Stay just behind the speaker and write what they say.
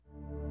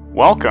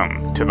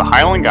Welcome to the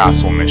Highland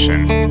Gospel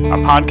Mission, a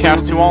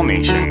podcast to all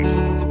nations.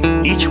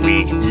 Each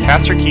week,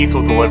 Pastor Keith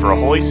will deliver a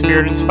Holy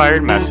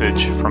Spirit-inspired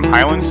message from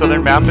Highland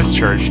Southern Baptist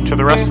Church to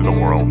the rest of the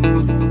world.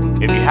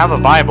 If you have a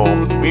Bible,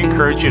 we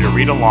encourage you to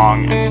read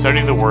along and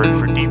study the Word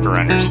for deeper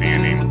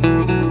understanding.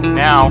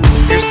 Now,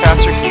 here's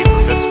Pastor Keith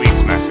with this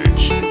week's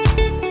message.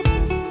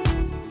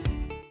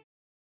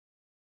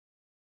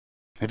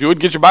 If you would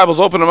get your Bibles,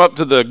 open them up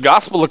to the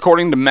Gospel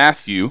according to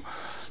Matthew.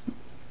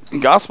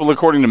 Gospel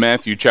according to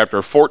Matthew,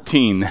 chapter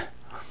 14.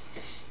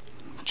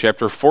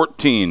 Chapter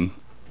 14.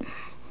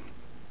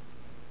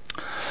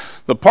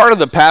 The part of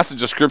the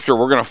passage of Scripture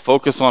we're going to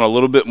focus on a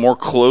little bit more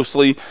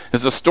closely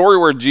is a story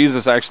where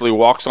Jesus actually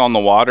walks on the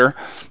water.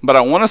 But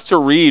I want us to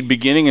read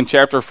beginning in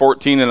chapter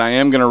 14, and I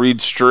am going to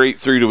read straight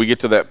through till we get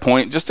to that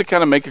point, just to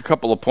kind of make a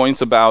couple of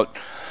points about,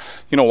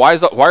 why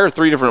are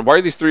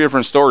these three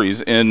different stories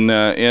in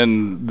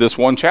this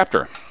one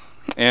chapter?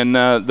 And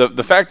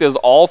the fact is,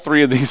 all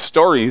three of these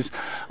stories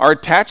are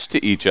attached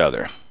to each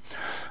other.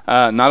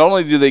 Not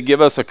only do they give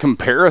us a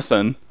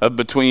comparison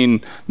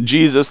between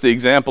Jesus, the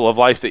example of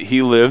life that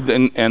he lived,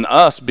 and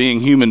us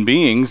being human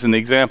beings and the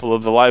example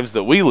of the lives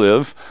that we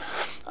live,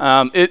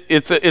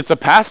 it's a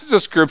passage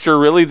of Scripture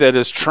really that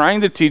is trying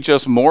to teach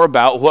us more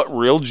about what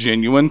real,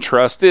 genuine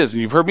trust is.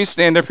 And you've heard me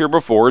stand up here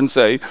before and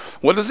say,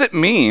 what does it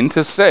mean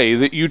to say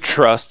that you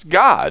trust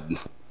God?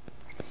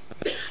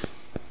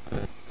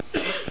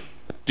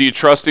 Do you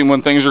trust him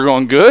when things are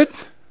going good?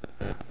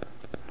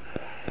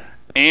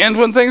 And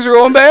when things are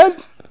going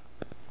bad?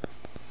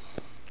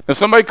 If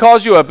somebody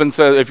calls you up and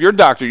says, if you're a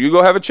doctor, you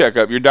go have a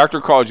checkup, your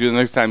doctor calls you the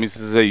next time, he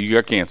says, hey, you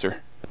got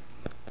cancer.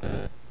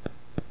 You've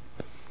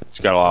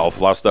got a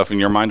lot of stuff in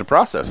your mind to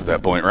process at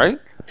that point, right?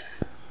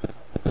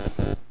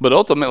 But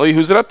ultimately,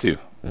 who's it up to?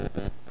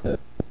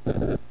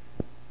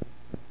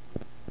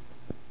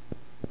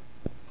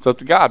 It's up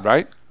to God,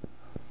 right?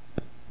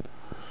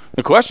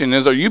 The question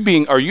is, are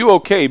you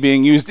okay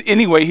being used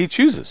any way he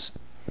chooses?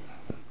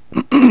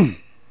 We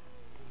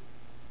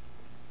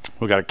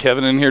got a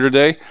Kevin in here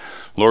today.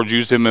 Lord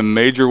used him in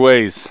major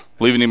ways.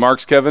 Leave any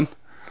marks, Kevin?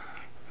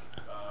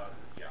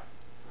 Yeah.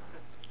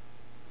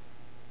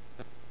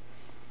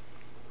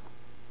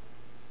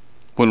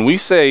 When we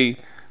say,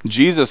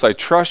 Jesus, I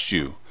trust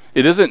you,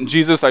 it isn't,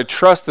 Jesus, I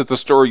trust that the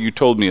story you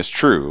told me is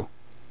true.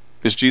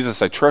 It's,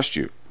 Jesus, I trust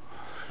you.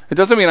 It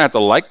doesn't mean I have to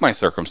like my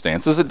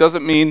circumstances. It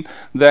doesn't mean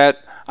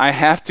that I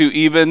have to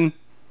even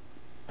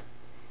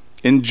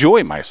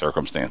enjoy my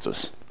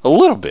circumstances a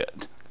little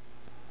bit.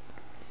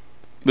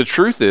 The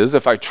truth is,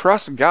 if I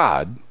trust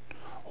God,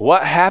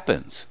 what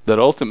happens that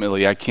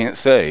ultimately I can't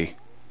say,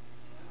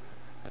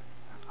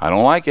 I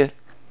don't like it,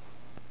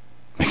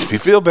 makes me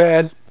feel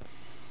bad,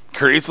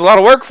 creates a lot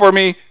of work for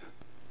me,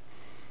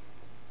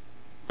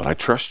 but I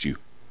trust you.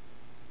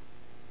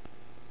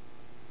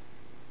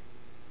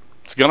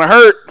 It's going to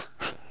hurt,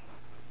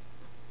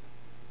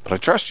 but I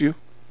trust you.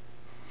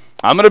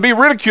 I'm going to be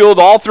ridiculed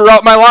all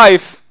throughout my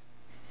life,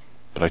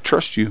 but I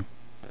trust you.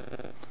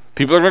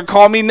 People are going to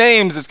call me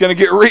names. It's going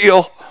to get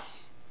real,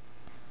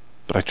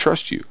 but I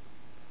trust you.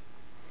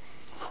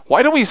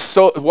 Why do we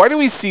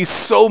see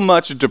so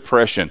much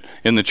depression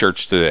in the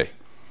church today?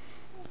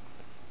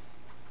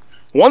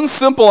 One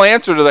simple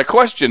answer to that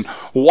question: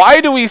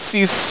 why do we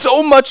see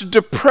so much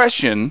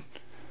depression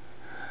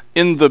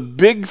in the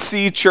Big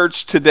C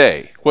church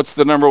today? What's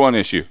the number one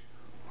issue?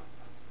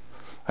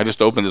 I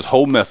just opened this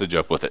whole message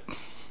up with it.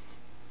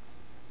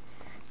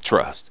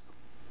 Trust.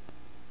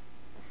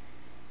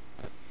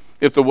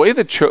 If the way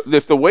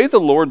the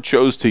Lord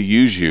chose to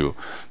use you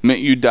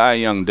meant you die a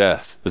young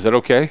death, is that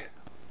okay?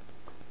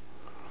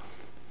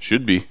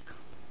 Should be.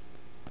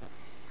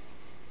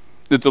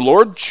 If the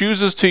Lord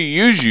chooses to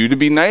use you to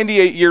be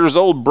 98 years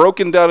old,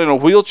 broken down in a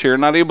wheelchair,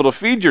 not able to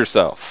feed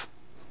yourself.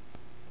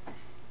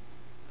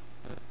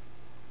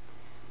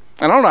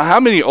 I don't know how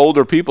many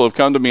older people have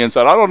come to me and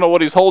said, I don't know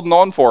what he's holding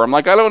on for. I'm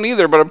like, I don't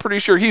either, but I'm pretty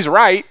sure he's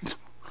right.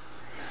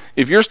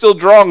 If you're still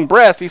drawing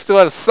breath, he still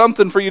has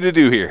something for you to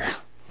do here.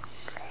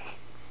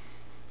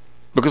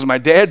 Because my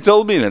dad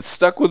told me, and it's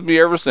stuck with me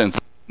ever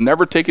since,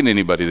 never taken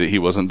anybody that he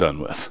wasn't done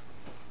with.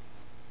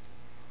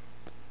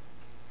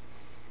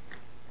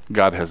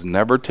 God has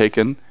never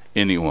taken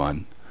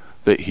anyone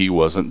that he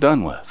wasn't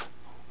done with.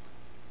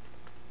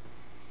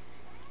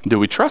 Do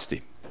we trust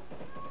him?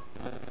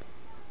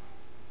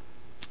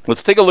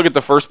 Let's take a look at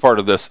the first part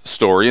of this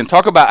story and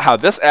talk about how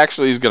this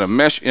actually is going to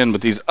mesh in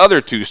with these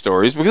other two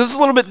stories, because it's a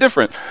little bit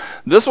different.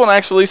 This one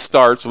actually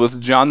starts with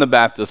John the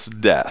Baptist's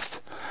death.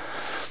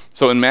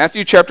 So in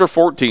Matthew chapter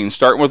 14,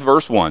 starting with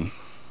verse 1,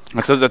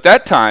 it says, at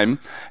that time,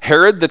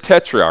 Herod the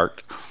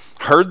Tetrarch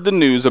heard the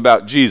news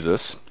about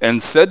Jesus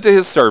and said to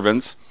his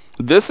servants,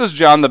 this is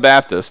John the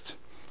Baptist.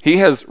 He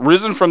has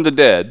risen from the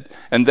dead,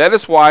 and that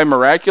is why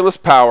miraculous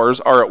powers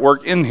are at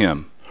work in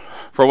him.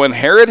 For when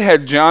Herod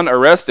had John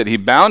arrested, he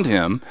bound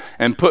him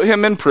and put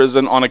him in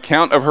prison on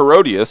account of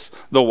Herodias,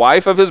 the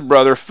wife of his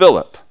brother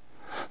Philip.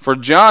 For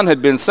John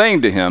had been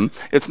saying to him,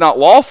 it's not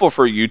lawful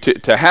for you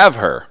to have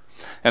her.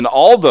 And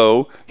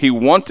although he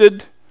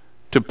wanted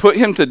to put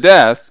him to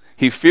death,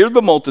 He feared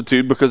the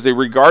multitude because they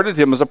regarded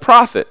him as a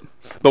prophet.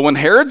 But when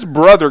Herod's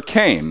brother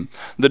came,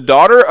 the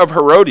daughter of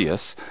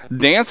Herodias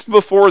danced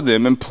before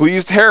them and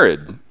pleased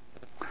Herod.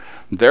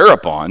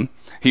 Thereupon,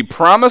 he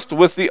promised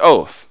with the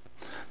oath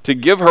to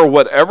give her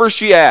whatever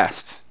she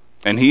asked.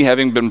 And he,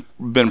 having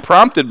been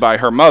prompted by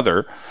her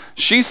mother,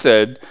 she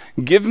said,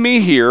 "Give me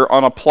here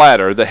on a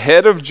platter the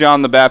head of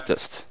John the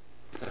Baptist."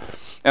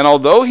 And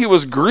although he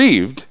was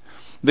grieved,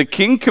 the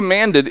king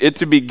commanded it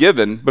to be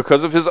given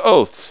because of his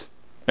oaths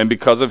and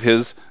because of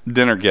his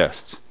dinner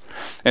guests.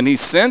 And he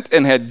sent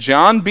and had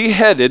John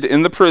beheaded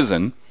in the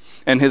prison,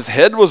 and his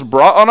head was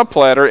brought on a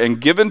platter and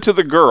given to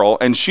the girl,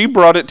 and she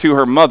brought it to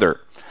her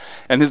mother.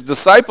 And his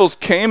disciples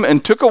came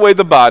and took away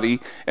the body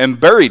and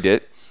buried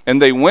it,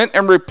 and they went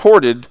and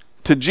reported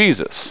to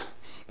Jesus.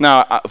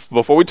 Now,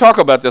 before we talk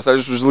about this, I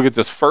just look at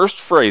this first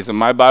phrase in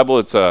my Bible.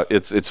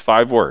 It's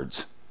 5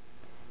 words.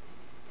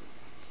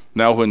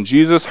 Now, when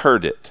Jesus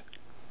heard it.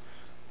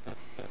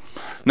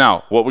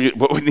 Now, what we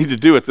need to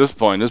do at this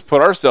point is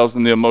put ourselves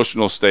in the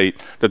emotional state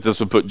that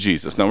this would put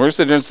Jesus. Now, we're going to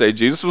sit here and say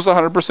Jesus was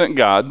 100%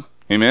 God.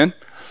 Amen?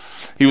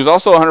 He was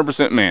also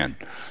 100% man.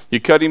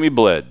 You cut him, he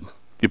bled.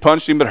 You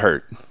punched him, it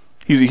hurt.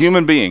 He's a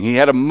human being. He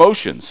had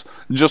emotions,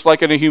 just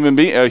like a human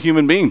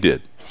being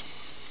did.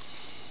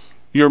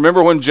 You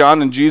remember when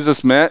John and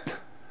Jesus met?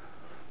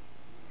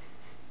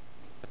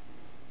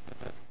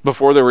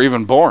 Before they were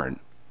even born.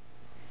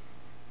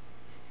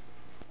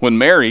 When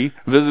Mary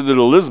visited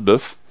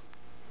Elizabeth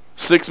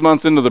 6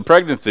 months into the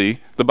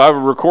pregnancy, the Bible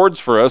records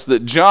for us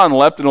that John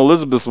leapt in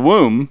Elizabeth's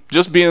womb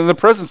just being in the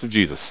presence of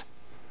Jesus.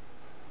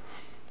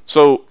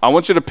 So I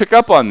want you to pick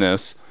up on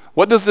this.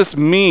 What does this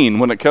mean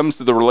when it comes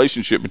to the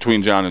relationship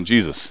between John and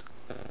Jesus?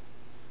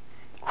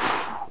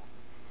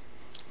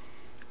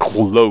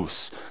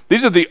 Close.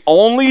 These are the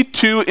only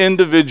 2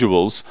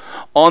 individuals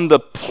on the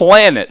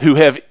planet who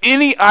have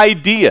any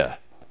idea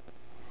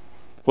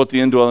what the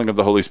indwelling of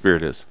the Holy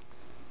Spirit is.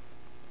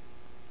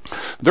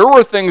 There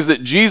were things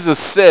that Jesus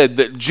said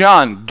that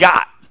John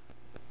got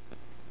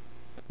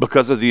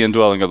because of the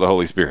indwelling of the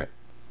Holy Spirit.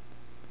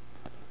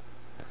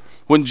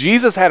 When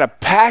Jesus had a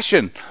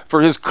passion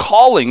for his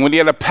calling, when he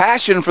had a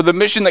passion for the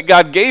mission that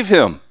God gave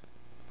him,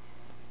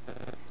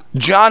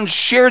 John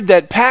shared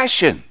that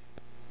passion.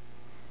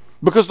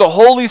 Because the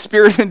Holy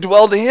Spirit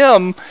indwelled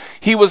him,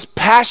 he was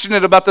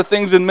passionate about the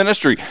things in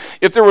ministry.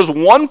 If there was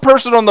one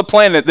person on the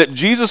planet that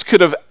Jesus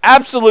could have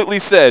absolutely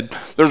said,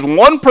 there's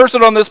one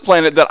person on this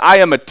planet that I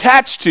am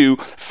attached to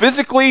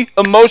physically,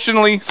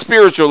 emotionally,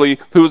 spiritually,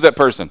 who is that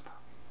person?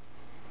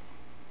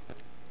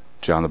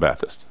 John the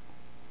Baptist.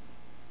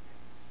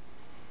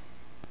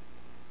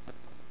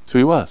 That's who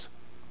he was.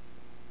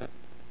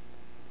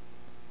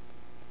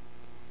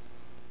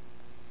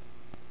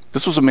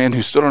 This was a man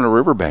who stood on a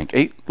riverbank,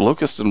 ate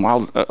locusts and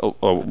wild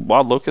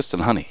locusts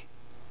and honey.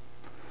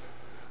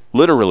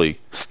 Literally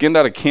skinned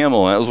out a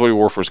camel, and that was what he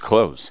wore for his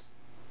clothes.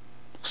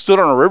 Stood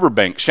on a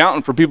riverbank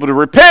shouting for people to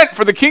repent,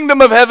 for the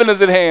kingdom of heaven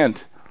is at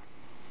hand.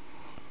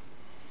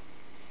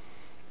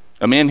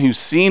 A man who's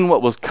seen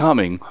what was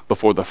coming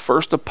before the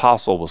first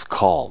apostle was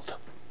called.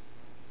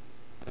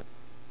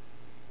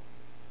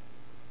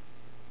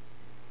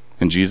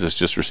 And Jesus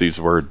just receives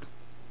word.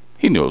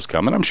 He knew it was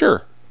coming, I'm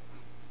sure.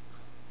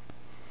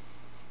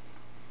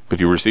 But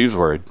he receives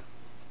word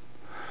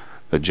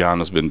that John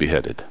has been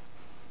beheaded.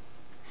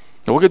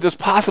 And what could this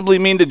possibly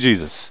mean to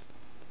Jesus?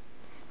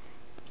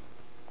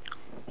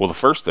 Well, the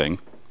first thing,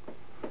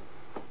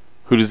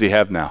 who does he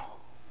have now?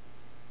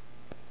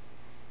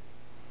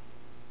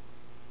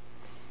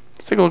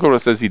 Let's take a look at what it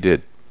says he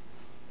did.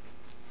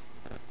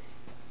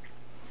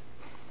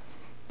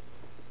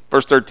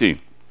 Verse 13.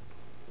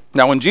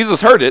 Now when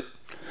Jesus heard it,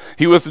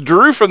 he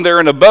withdrew from there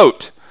in a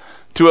boat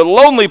to a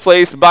lonely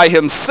place by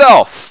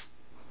himself.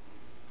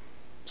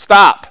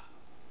 Stop.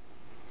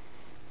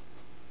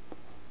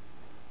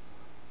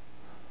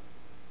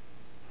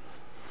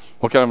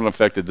 What kind of an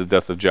effect did the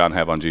death of John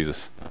have on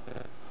Jesus?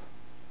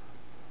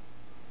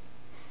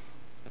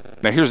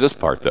 Now here's this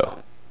part though.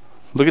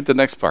 Look at the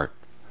next part.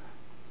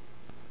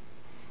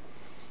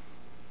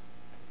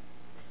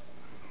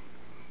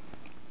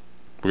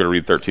 We're going to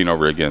read 13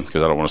 over again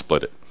because I don't want to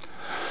split it.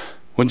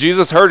 When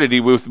Jesus heard it, he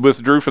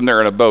withdrew from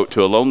there in a boat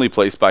to a lonely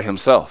place by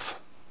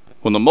himself.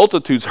 When the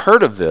multitudes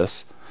heard of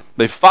this,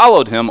 they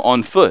followed him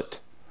on foot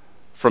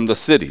from the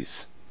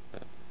cities.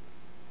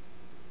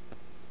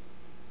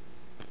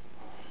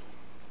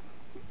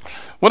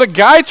 When a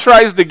guy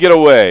tries to get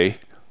away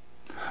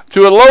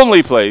to a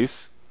lonely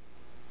place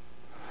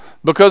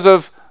because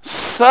of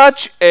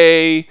such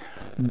a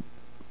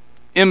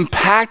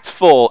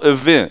impactful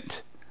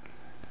event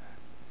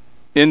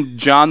in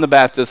John the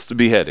Baptist's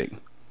beheading,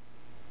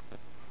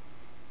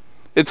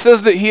 it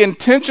says that he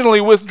intentionally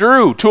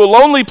withdrew to a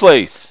lonely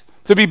place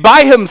to be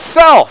by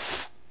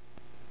himself.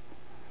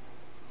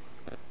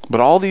 But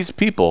all these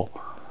people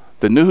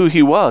that knew who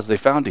he was, they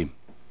found him.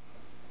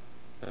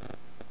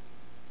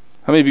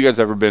 How many of you guys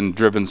ever been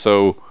driven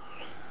so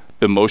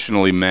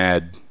emotionally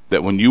mad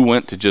that when you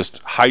went to just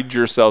hide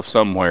yourself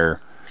somewhere,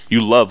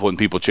 you love when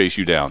people chase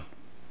you down?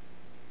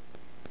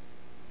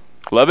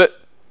 Love it?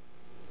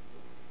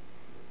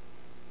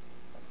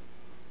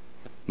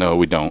 No,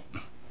 we don't.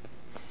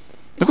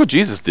 Look what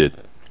Jesus did.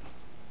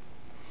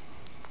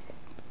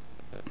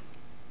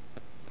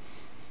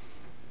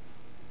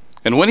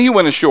 And when he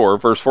went ashore,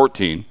 verse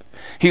 14,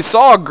 he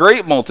saw a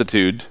great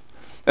multitude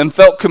and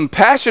felt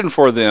compassion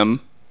for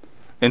them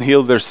and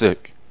healed their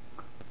sick.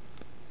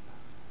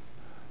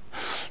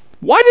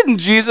 Why didn't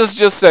Jesus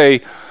just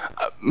say,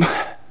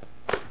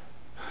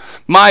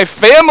 my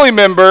family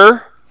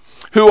member,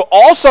 who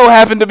also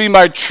happened to be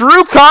my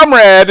true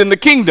comrade in the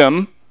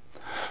kingdom,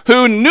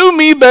 who knew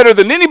me better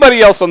than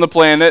anybody else on the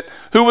planet,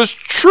 who was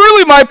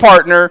truly my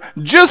partner,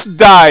 just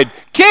died.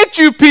 Can't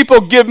you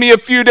people give me a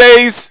few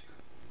days?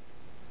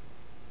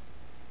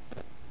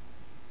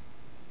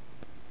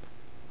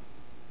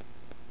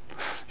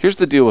 Here's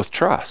the deal with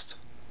trust.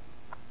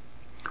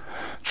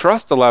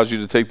 Trust allows you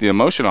to take the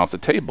emotion off the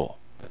table.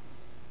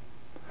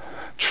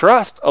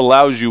 Trust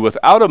allows you,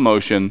 without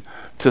emotion,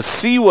 to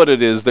see what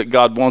it is that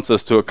God wants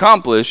us to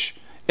accomplish,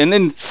 and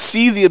then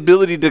see the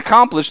ability to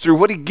accomplish through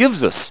what he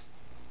gives us.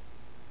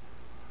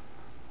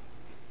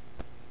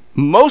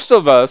 Most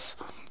of us,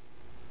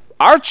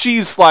 our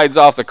cheese slides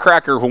off the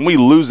cracker when we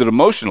lose it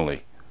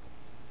emotionally.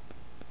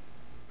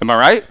 Am I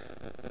right?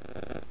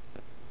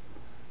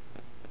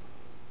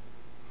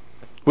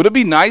 Would it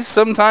be nice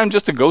sometime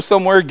just to go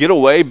somewhere, get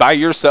away by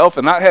yourself,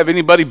 and not have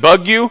anybody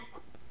bug you?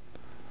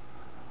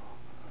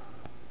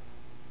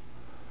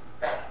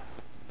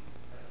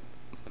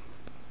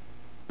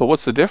 But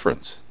what's the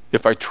difference?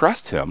 If I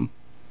trust him,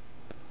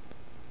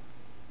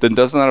 then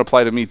doesn't that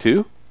apply to me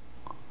too?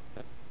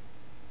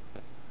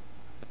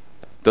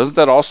 Doesn't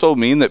that also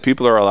mean that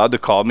people are allowed to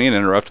call me and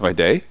interrupt my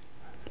day?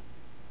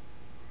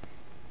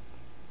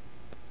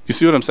 You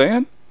see what I'm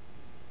saying?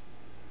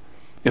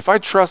 If I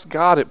trust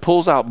God, it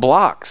pulls out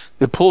blocks.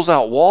 It pulls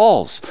out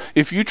walls.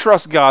 If you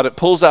trust God, it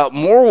pulls out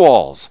more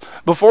walls.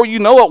 Before you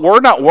know it, we're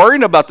not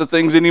worrying about the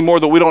things anymore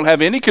that we don't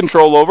have any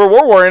control over.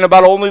 We're worrying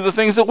about only the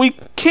things that we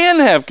can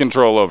have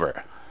control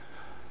over.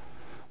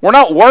 We're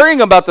not worrying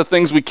about the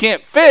things we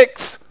can't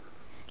fix.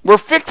 We're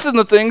fixing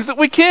the things that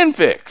we can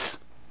fix.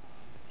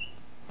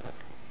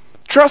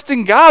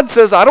 Trusting God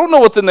says, I don't know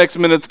what the next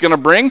minute's going to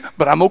bring,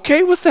 but I'm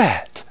okay with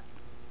that.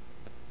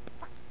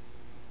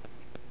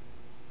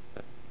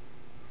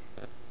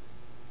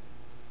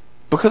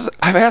 Because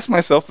I've asked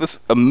myself this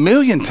a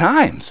million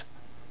times.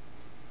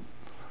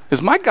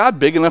 Is my God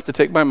big enough to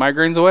take my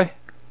migraines away?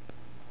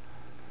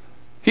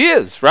 He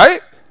is,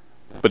 right?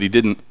 But he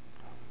didn't.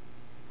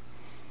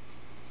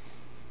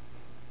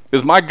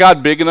 Is my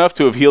God big enough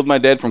to have healed my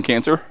dad from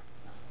cancer?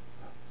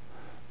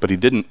 But he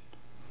didn't.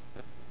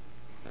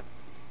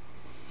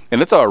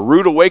 And it's a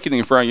rude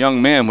awakening for a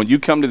young man when you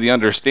come to the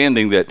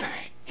understanding that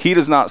he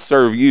does not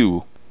serve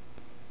you.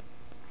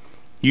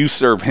 You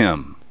serve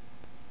him.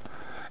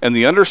 And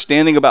the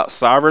understanding about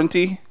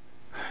sovereignty,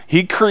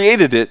 he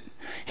created it.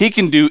 He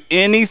can do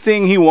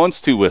anything he wants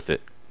to with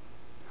it.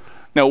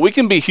 Now, we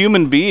can be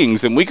human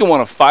beings and we can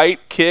want to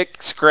fight,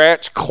 kick,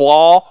 scratch,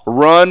 claw,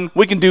 run.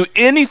 We can do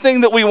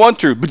anything that we want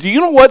to. But do you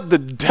know what the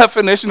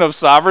definition of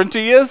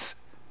sovereignty is?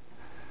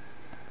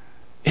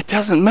 It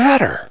doesn't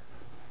matter.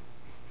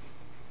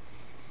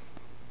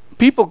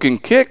 People can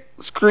kick,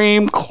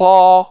 scream,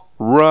 claw,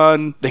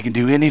 run. They can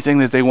do anything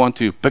that they want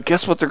to. But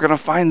guess what they're going to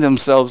find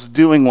themselves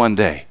doing one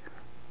day?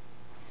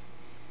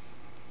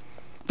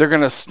 They're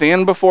going to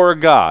stand before a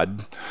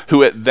God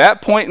who at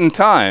that point in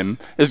time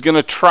is going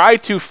to try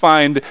to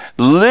find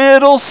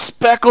little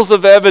speckles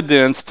of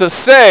evidence to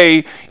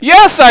say,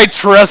 yes, I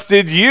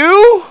trusted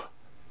you.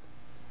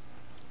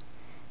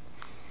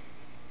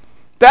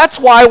 That's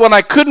why when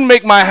I couldn't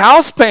make my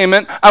house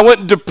payment, I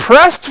went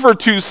depressed for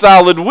 2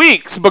 solid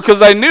weeks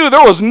because I knew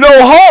there was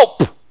no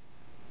hope.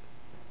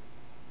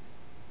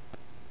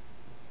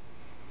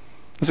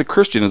 As a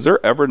Christian, is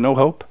there ever no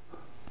hope?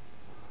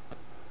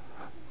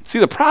 See,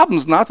 the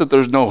problem's not that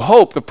there's no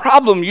hope. The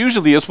problem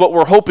usually is what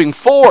we're hoping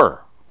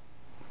for.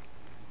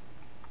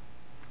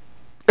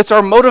 It's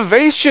our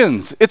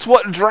motivations. It's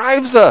what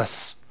drives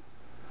us.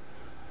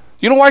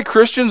 You know why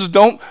Christians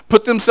don't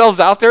put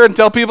themselves out there and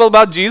tell people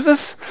about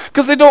Jesus?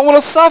 Because they don't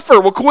want to suffer.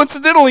 Well,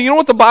 coincidentally, you know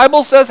what the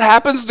Bible says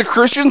happens to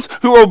Christians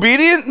who are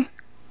obedient?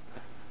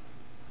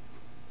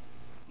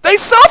 They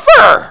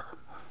suffer.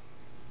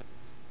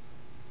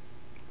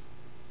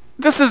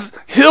 This is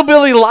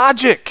hillbilly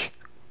logic,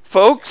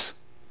 folks.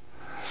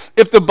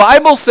 If the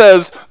Bible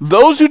says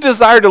those who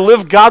desire to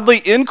live godly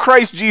in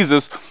Christ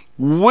Jesus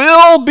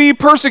will be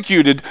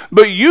persecuted,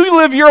 but you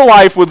live your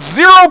life with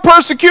 0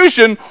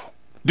 persecution,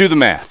 do the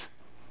math.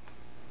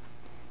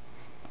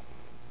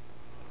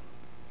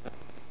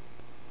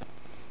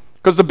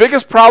 Because the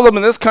biggest problem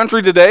in this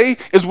country today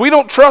is we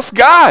don't trust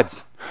God.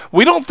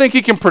 We don't think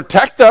he can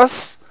protect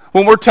us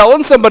when we're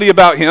telling somebody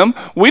about him.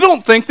 We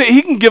don't think that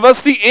he can give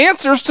us the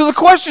answers to the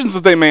questions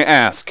that they may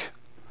ask.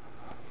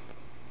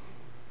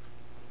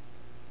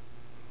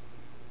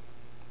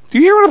 Do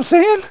you hear what I'm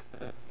saying?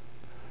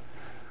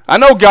 I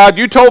know, God,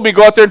 you told me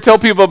go out there and tell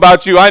people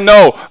about you. I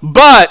know,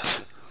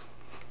 but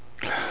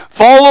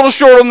fall a little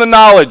short on the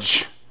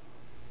knowledge.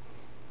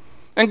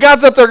 And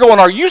God's up there going,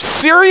 are you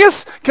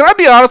serious? Can I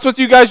be honest with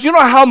you guys? You know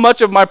how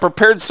much of my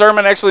prepared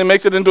sermon actually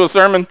makes it into a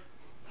sermon?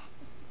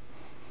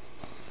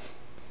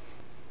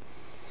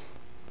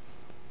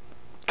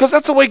 Because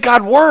that's the way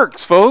God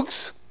works,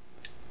 folks.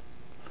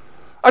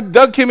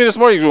 Doug came in this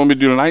morning. You want me to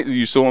do tonight?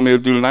 You still want me to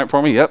do tonight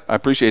for me? Yep, I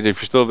appreciate it.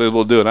 If you're still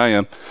available to do it, I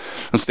am.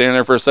 I'm standing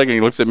there for a second.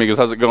 He looks at me and goes,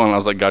 how's it going? I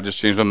was like, God just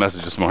changed my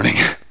message this morning.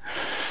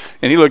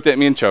 And he looked at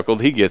me and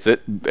chuckled. He gets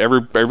it.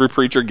 Every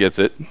preacher gets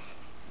it.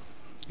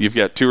 You've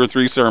got 2 or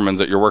 3 sermons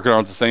that you're working on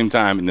at the same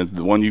time, and then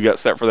the one you got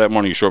set for that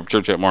morning, you show up to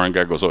church that morning,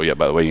 God goes, oh yeah,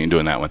 by the way, you ain't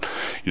doing that one.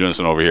 You're doing this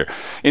one over here.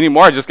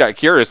 Anymore, I just got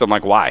curious. I'm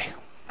like, why?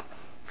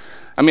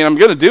 I mean, I'm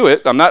going to do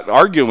it. I'm not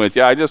arguing with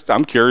you.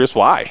 I'm curious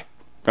why.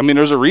 I mean,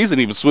 there's a reason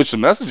he would switch the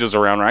messages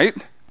around, right?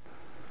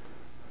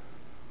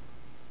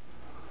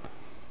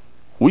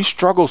 We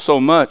struggle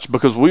so much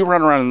because we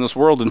run around in this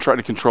world and try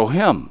to control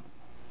him.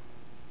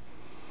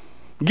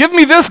 Give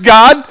me this,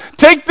 God.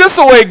 Take this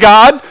away,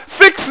 God.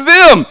 Fix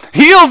them.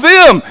 Heal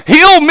them.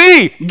 Heal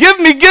me. Give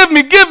me, give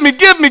me, give me,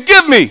 give me,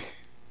 give me.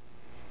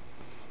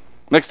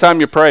 Next time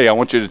you pray, I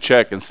want you to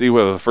check and see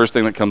whether the first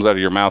thing that comes out of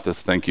your mouth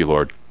is, thank you,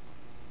 Lord.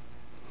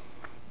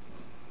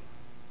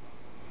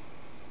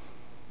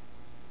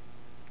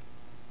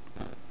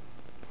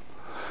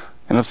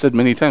 And I've said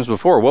many times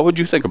before, what would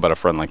you think about a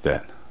friend like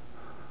that?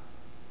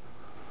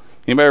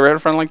 Anybody ever had a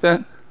friend like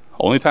that?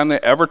 Only time they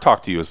ever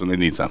talk to you is when they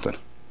need something.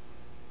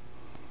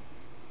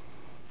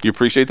 You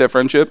appreciate that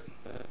friendship?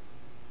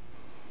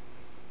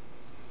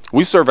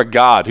 We serve a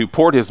God who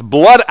poured his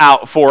blood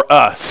out for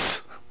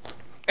us.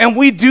 And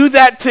we do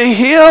that to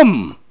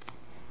him.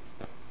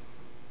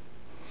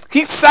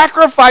 He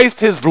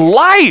sacrificed his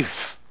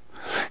life.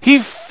 He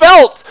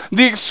felt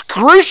the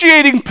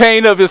excruciating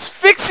pain of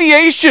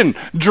asphyxiation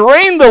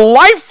drain the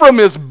life from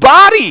his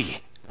body.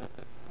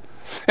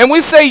 And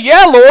we say,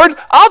 yeah, Lord,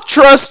 I'll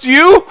trust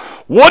you.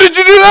 What did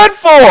you do that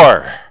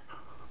for?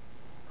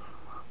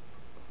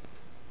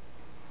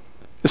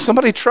 If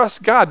somebody trusts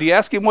God, do you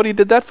ask him what he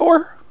did that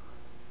for?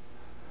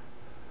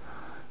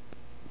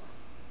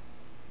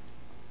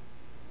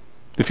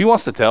 If he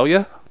wants to tell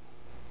you,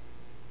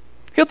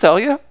 he'll tell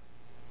you.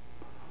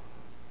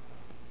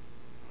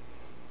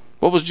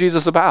 What was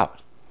Jesus about?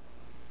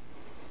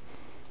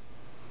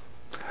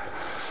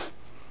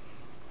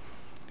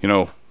 You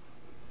know,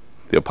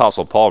 the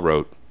Apostle Paul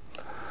wrote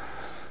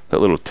that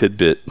little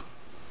tidbit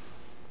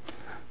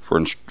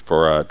for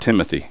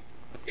Timothy.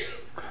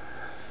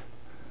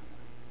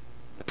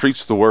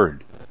 Preach the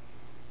word.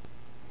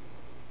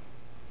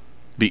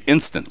 Be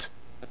instant,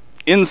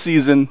 in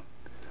season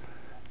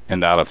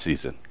and out of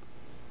season.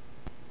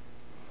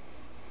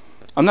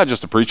 I'm not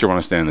just a preacher when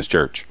I stand in this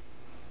church.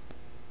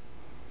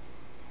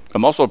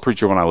 I'm also a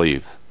preacher when I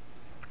leave.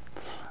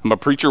 I'm a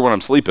preacher when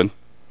I'm sleeping.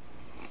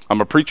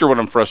 I'm a preacher when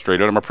I'm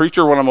frustrated. I'm a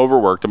preacher when I'm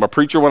overworked. I'm a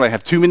preacher when I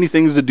have too many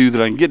things to do that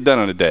I can get done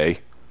in a day.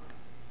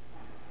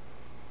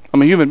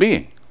 I'm a human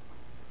being.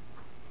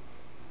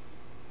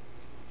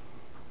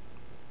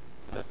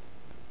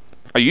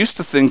 I used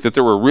to think that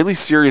there were really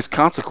serious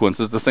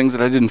consequences to things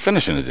that I didn't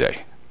finish in a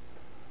day.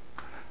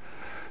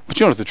 But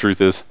you know what the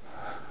truth is?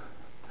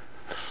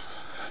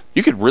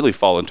 You could really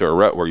fall into a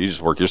rut where you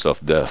just work yourself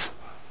to death.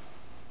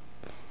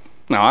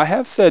 Now, I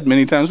have said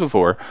many times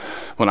before,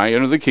 when I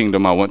enter the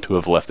kingdom, I want to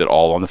have left it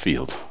all on the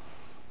field.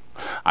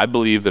 I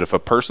believe that if a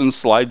person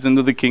slides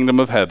into the kingdom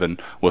of heaven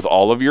with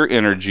all of your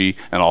energy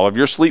and all of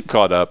your sleep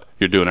caught up,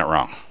 you're doing it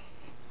wrong.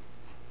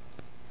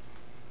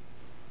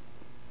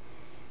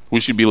 We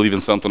should be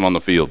leaving something on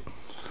the field.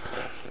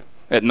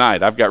 At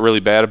night, I got really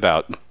bad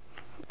about,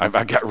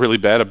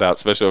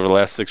 especially over the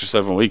last 6 or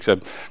 7 weeks, I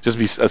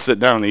sit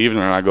down in the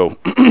evening and I go,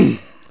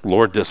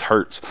 Lord, this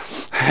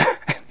hurts.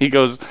 He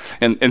goes,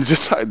 and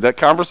just that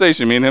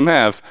conversation me and him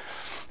have,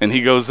 and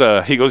he goes,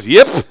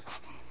 yep.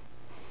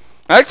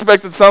 I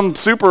expected some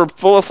super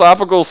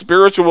philosophical,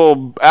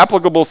 spiritual,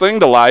 applicable thing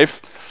to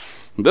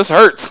life. This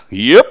hurts.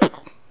 Yep.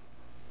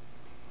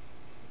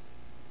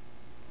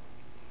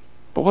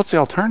 But what's the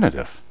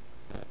alternative?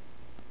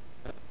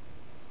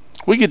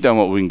 We get done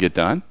what we can get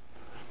done.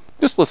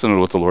 Just listen to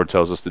what the Lord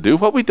tells us to do.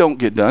 What we don't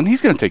get done,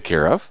 he's going to take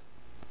care of.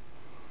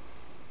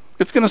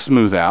 It's going to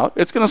smooth out.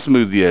 It's going to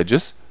smooth the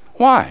edges.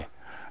 Why?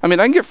 I mean,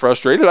 I can get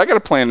frustrated. I got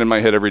a plan in my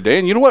head every day.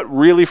 And you know what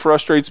really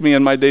frustrates me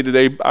in my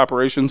day-to-day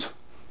operations?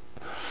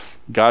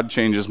 God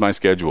changes my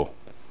schedule.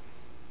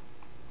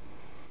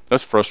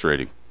 That's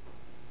frustrating.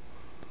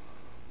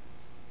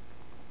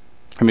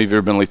 How many of you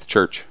ever been late to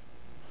church?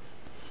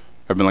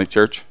 Ever been late to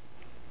church?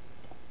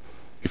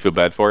 You feel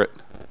bad for it?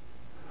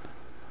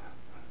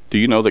 Do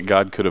you know that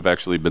God could have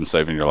actually been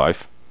saving your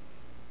life?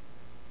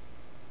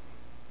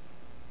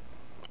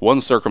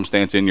 One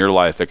circumstance in your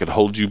life that could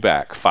hold you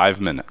back 5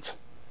 minutes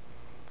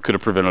could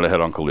have prevented a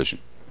head-on collision.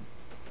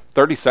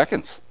 30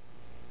 seconds.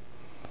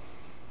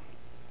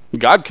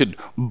 God could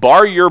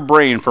bar your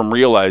brain from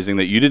realizing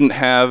that you didn't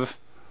have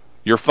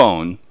your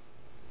phone.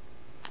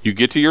 You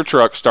get to your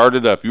truck, start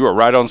it up. You are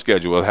right on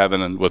schedule with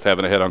having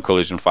a head-on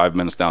collision 5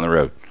 minutes down the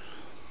road.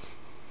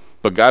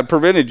 But God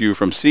prevented you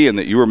from seeing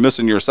that you were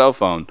missing your cell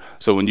phone.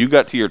 So when you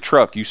got to your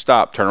truck, you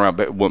stopped, turned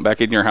around, went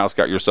back in your house,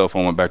 got your cell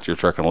phone, went back to your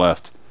truck and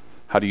left.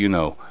 How do you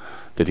know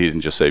that he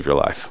didn't just save your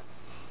life?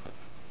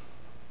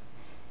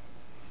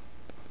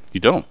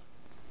 You don't.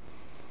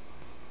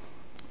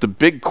 The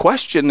big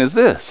question is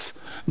this: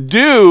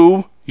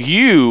 do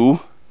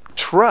you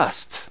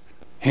trust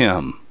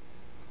him?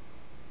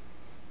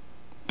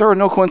 There are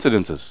no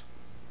coincidences.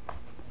 I'm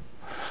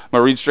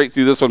going to read straight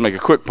through this one, make a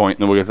quick point,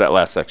 and then we'll get to that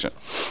last section.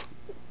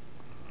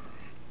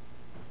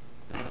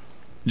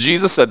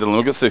 Jesus said to them,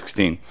 look at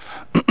 16.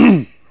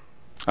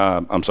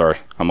 I'm sorry,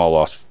 I'm all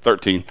lost.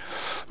 13. I'm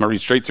going to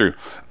read straight through.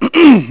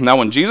 Now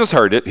when Jesus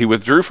heard it, he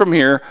withdrew from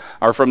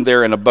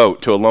there in a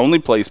boat to a lonely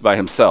place by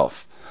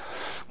himself.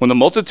 When the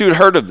multitude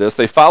heard of this,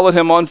 they followed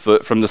him on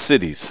foot from the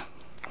cities.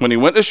 When he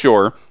went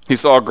ashore, he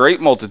saw a great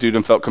multitude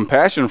and felt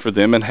compassion for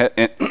them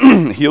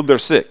and healed their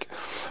sick.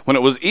 When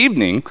it was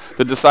evening,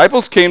 the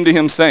disciples came to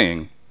him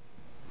saying,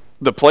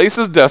 "The place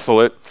is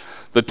desolate,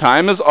 the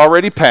time is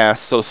already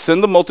past, so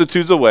send the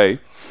multitudes away,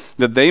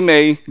 that they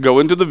may go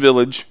into the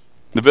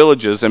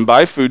villages, and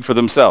buy food for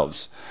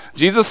themselves."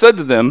 Jesus said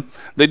to them,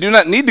 "They do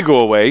not need to go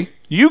away.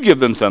 You give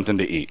them something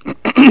to eat."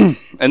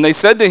 And they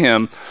said to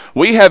him,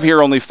 "We have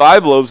here only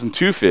 5 loaves and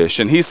 2 fish."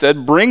 And he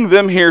said, "Bring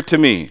them here to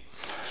me."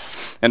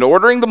 And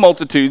ordering the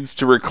multitudes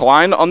to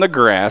recline on the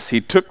grass,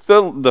 he took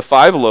the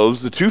 5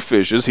 loaves, the 2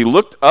 fishes, he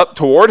looked up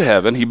toward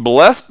heaven, he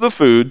blessed the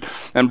food,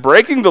 and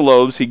breaking the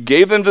loaves, he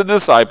gave them to the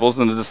disciples,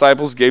 and the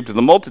disciples gave to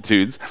the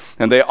multitudes.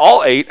 And they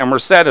all ate and were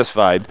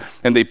satisfied,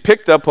 and they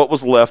picked up what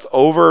was left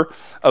over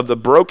of the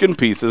broken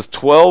pieces,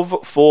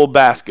 12 full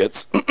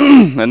baskets.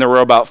 And there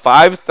were about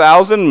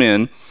 5,000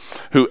 men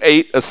who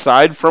ate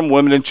aside from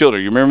women and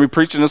children. You remember me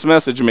preaching this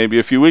message maybe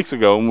a few weeks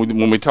ago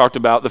when we talked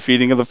about the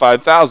feeding of the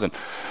 5,000.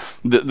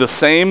 The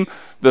same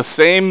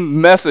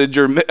message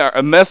or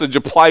a message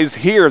applies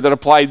here that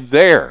applied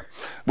there.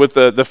 With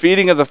the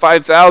feeding of the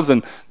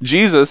 5,000,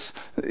 Jesus,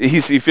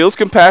 he feels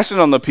compassion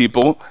on the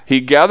people.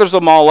 He gathers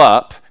them all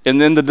up. And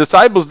then the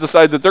disciples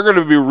decide that they're going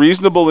to be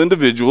reasonable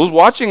individuals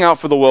watching out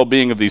for the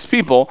well-being of these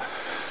people.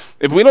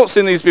 If we don't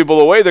send these people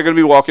away, they're going to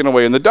be walking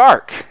away in the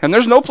dark. And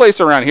there's no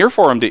place around here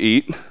for them to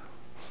eat.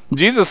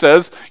 Jesus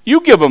says, you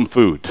give them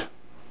food.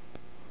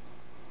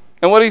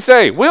 And what did he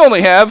say? We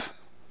only have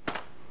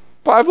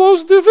 5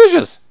 loaves and 2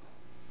 fishes.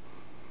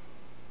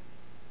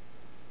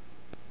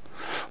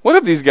 What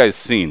have these guys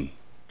seen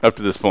up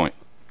to this point?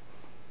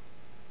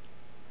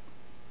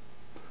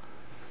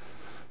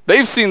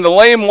 They've seen the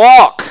lame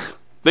walk.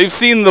 They've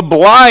seen the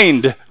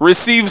blind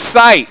receive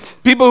sight.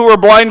 People who are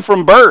blind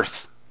from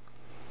birth.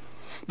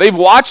 They've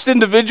watched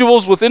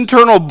individuals with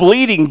internal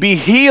bleeding be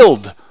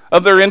healed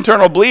of their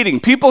internal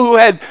bleeding. People who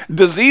had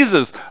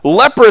diseases,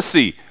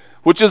 leprosy,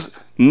 which is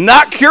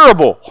not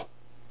curable.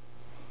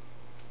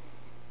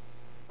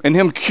 And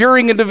him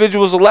curing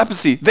individuals of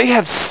leprosy. They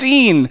have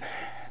seen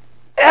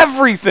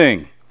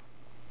everything.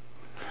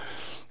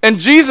 And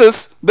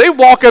Jesus, they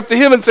walk up to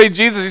him and say,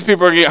 Jesus, these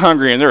people are getting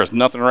hungry and there is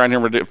nothing around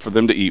here for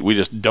them to eat. We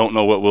just don't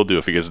know what we'll do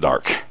if it gets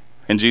dark.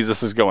 And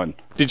Jesus is going,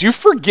 did you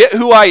forget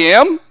who I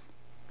am?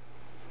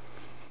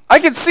 I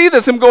can see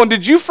this, him going,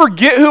 did you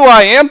forget who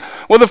I am?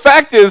 Well, the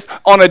fact is,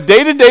 on a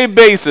day-to-day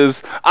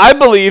basis, I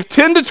believe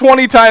 10 to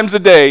 20 times a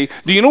day,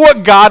 do you know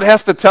what God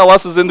has to tell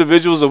us as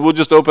individuals if we'll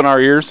just open our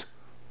ears?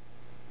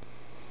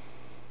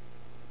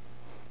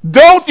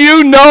 Don't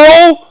you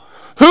know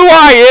who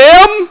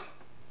I am?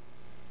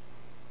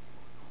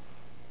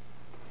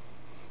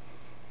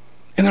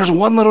 And there's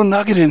one little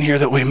nugget in here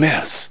that we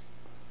miss.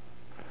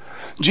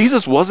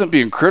 Jesus wasn't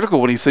being critical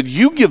when he said,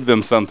 you give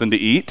them something to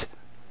eat.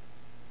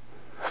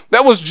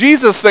 That was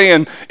Jesus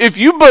saying, if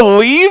you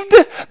believed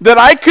that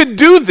I could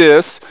do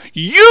this,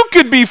 you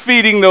could be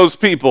feeding those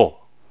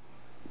people.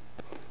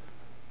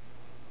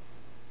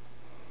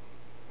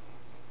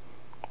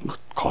 It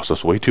costs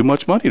us way too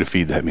much money to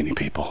feed that many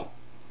people.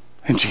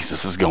 And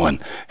Jesus is going,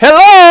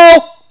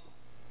 hello!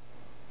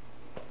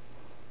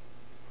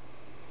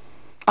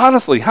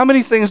 Honestly, how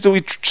many things do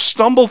we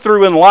stumble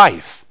through in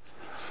life?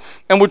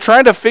 And we're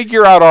trying to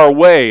figure out our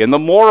way and the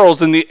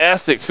morals and the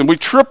ethics, and we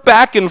trip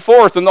back and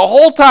forth. And the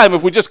whole time,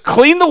 if we just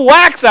clean the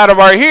wax out of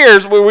our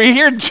ears, we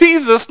hear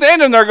Jesus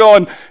standing there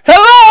going,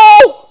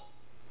 hello!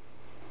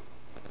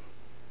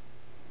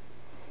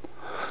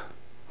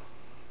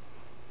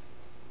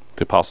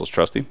 The apostles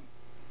trust him.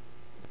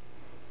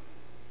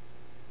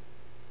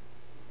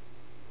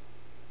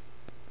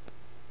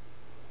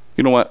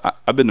 You know what?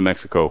 I've been to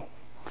Mexico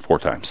 4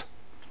 times.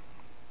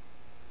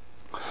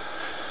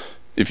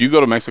 If you go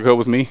to Mexico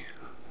with me,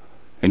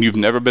 and you've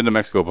never been to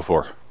Mexico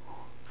before,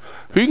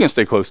 who are you going to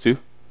stay close to?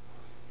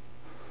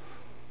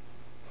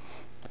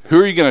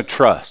 Who are you going to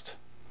trust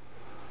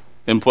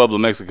in Puebla,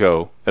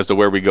 Mexico, as to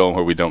where we go and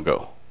where we don't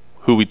go?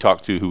 Who we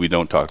talk to, who we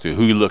don't talk to,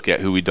 who we look at,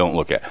 who we don't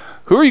look at.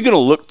 Who are you going to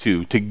look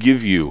to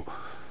give you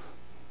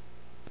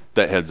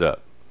that heads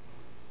up?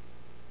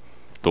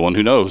 The one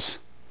who knows,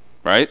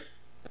 right?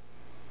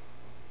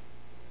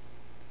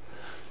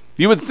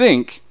 You would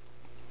think,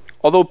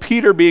 although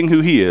Peter being who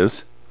he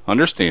is,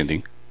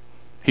 understanding,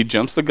 he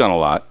jumps the gun a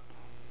lot,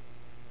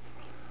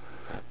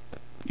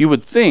 you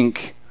would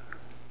think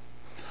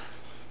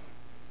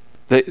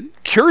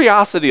that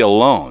curiosity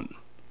alone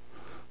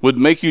would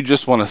make you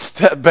just want to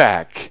step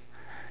back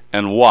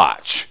and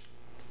watch.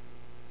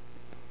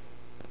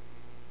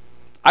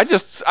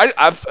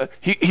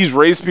 He's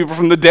raised people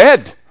from the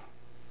dead.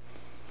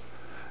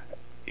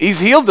 He's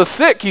healed the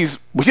sick. He's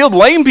healed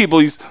lame people.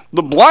 He's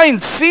the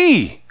blind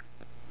see.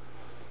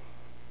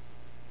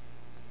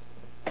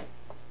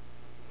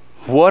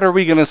 What are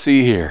we going to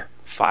see here?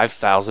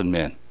 5,000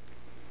 men.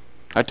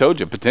 I told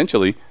you,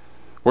 potentially,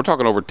 we're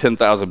talking over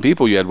 10,000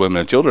 people. You had women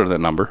and children in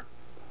that number.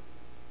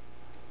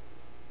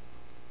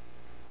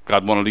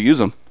 God wanted to use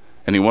them,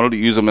 and he wanted to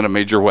use them in a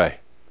major way.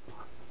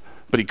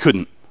 But he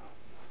couldn't.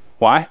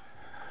 Why?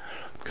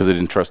 Because they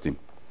didn't trust him.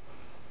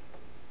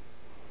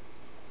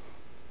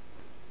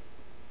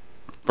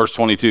 Verse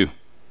 22.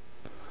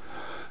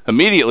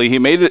 Immediately he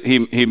made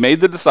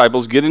the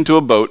disciples get into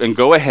a boat and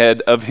go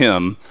ahead of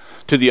him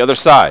to the other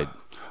side,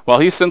 while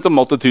he sent the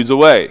multitudes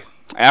away.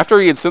 After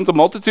he had sent the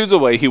multitudes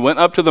away, he went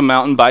up to the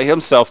mountain by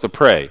himself to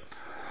pray.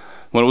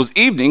 When it was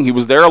evening, he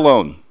was there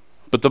alone.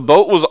 But the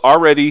boat was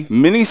already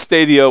many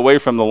stadia away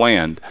from the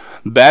land,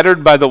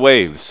 battered by the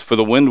waves, for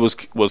the wind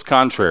was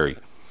contrary.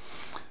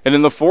 And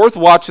in the fourth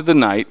watch of the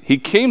night, he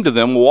came to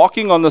them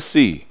walking on the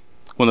sea.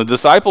 When the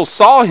disciples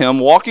saw him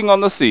walking on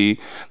the sea,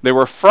 they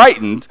were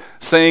frightened,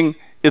 saying,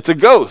 "It's a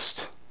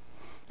ghost."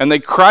 And they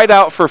cried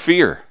out for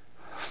fear.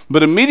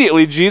 But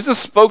immediately Jesus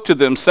spoke to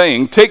them,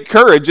 saying, "Take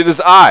courage, it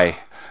is I.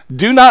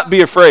 Do not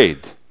be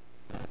afraid."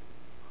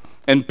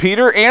 And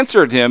Peter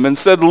answered him and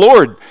said,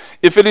 "Lord,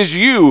 if it is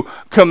you,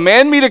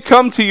 command me to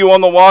come to you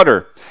on the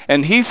water."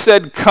 And he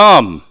said,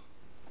 "Come."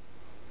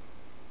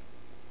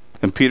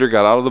 And Peter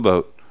got out of the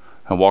boat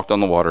and walked on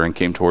the water and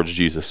came towards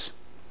Jesus.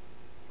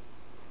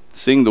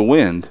 Seeing the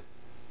wind,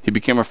 he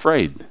became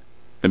afraid,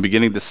 and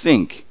beginning to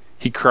sink,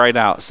 he cried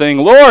out, saying,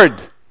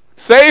 "Lord,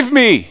 save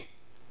me."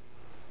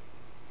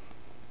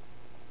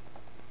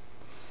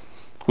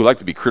 We like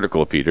to be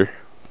critical of Peter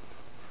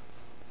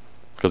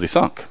because he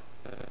sunk.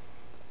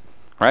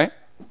 Right?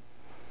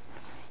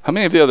 How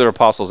many of the other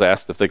apostles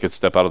asked if they could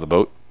step out of the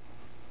boat?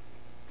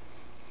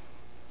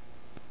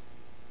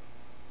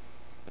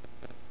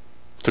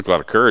 It took a lot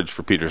of courage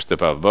for Peter to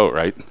step out of the boat,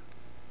 right?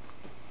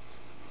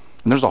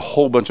 And there's a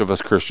whole bunch of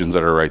us Christians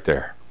that are right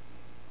there.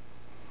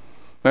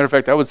 Matter of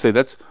fact, I would say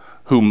that's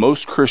who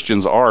most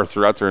Christians are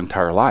throughout their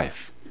entire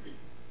life.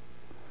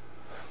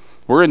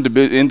 We're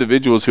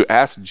individuals who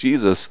ask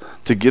Jesus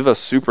to give us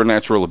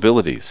supernatural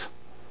abilities,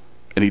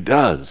 and he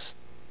does.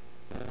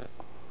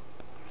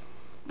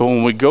 But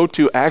when we go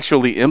to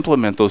actually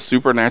implement those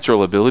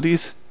supernatural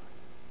abilities,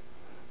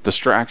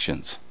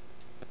 distractions,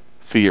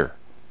 fear.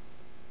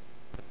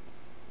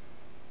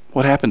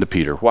 What happened to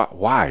Peter?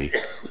 Why?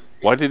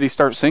 Why did he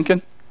start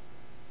sinking?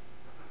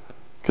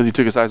 Because he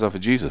took his eyes off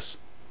of Jesus.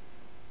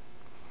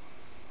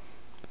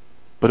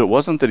 But it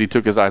wasn't that he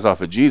took his eyes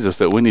off of Jesus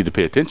that we need to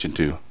pay attention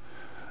to.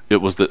 It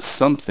was that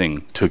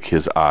something took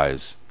his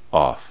eyes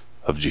off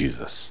of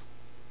Jesus.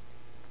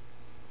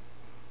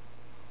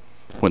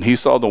 When he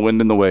saw the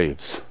wind and the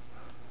waves,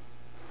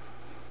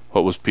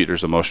 what was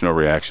Peter's emotional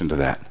reaction to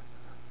that?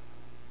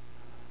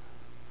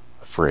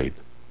 Afraid.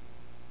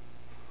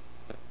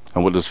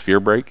 And what does fear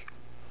break?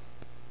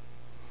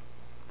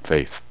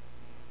 Faith.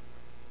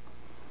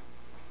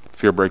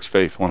 Fear breaks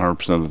faith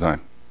 100% of the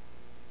time.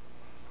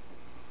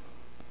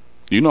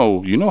 You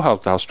know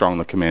how strong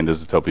the command is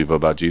to tell people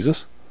about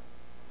Jesus.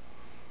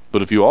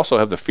 But if you also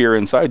have the fear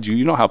inside you,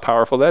 you know how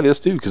powerful that is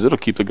too, because it'll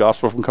keep the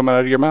gospel from coming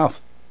out of your mouth.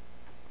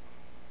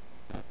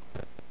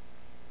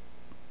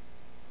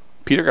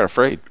 Peter got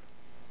afraid.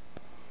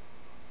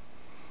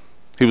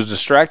 He was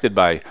distracted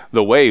by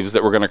the waves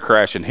that were going to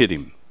crash and hit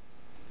him.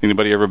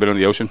 Anybody ever been on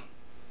the ocean?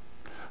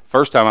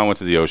 First time I went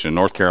to the ocean,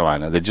 North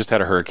Carolina, they just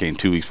had a hurricane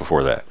 2 weeks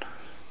before that.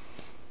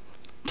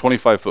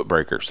 25-foot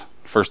breakers.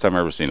 First time I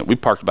ever seen it. We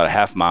parked about a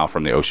half mile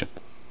from the ocean.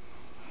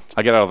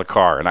 I get out of the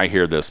car and I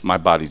hear this. My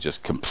body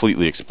just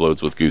completely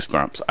explodes with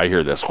goosebumps. I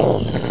hear this.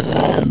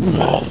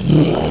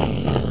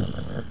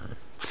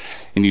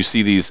 And you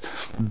see these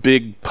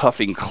big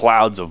puffing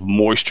clouds of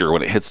moisture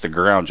when it hits the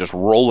ground just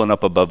rolling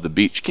up above the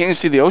beach. You can't even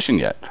see the ocean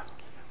yet.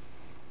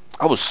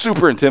 I was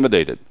super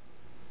intimidated.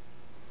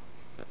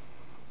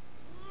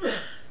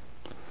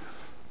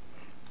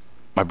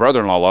 My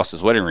brother-in-law lost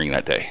his wedding ring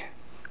that day.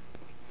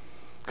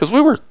 Because we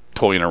were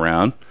toying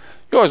around.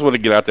 You always want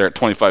to get out there at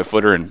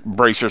 25-footer and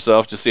brace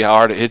yourself to see how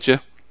hard it hit you.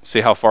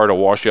 See how far it'll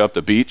wash you up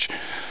the beach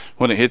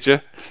when it hit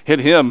you. Hit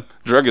him,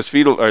 drug his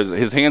feet, or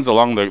his hands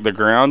along the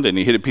ground, and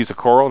he hit a piece of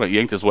coral, and it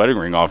yanked his wedding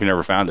ring off. He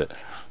never found it.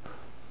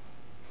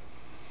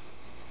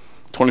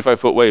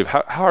 25-foot wave.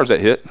 How hard does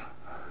that hit?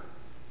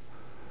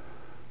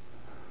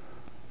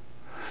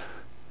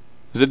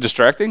 Is it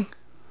distracting?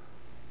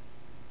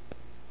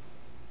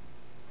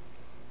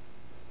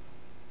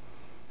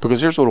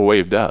 Because here's what a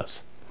wave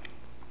does.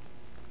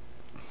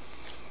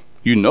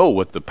 You know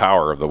what the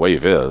power of the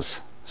wave is,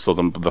 so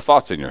the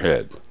thought's in your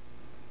head.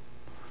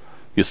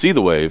 You see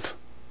the wave,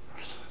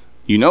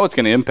 you know it's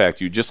going to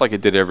impact you just like it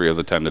did every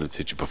other time that it's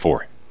hit you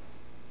before.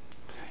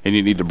 and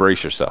you need to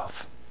brace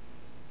yourself.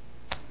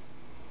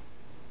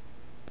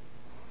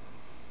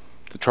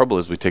 The trouble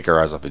is we take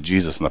our eyes off of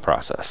Jesus in the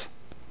process.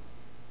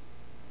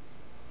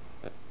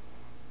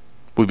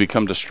 We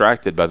become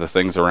distracted by the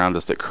things around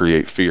us that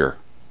create fear.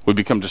 We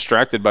become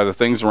distracted by the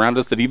things around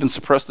us that even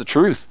suppress the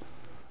truth.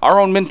 Our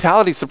own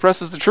mentality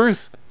suppresses the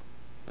truth.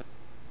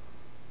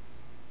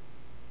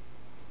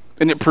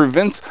 And it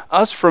prevents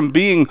us from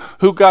being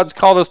who God's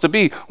called us to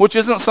be, which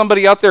isn't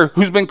somebody out there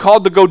who's been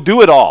called to go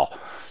do it all.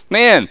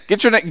 Man,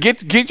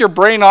 get your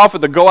brain off of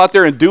the go out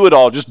there and do it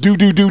all. Just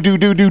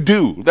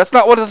do. That's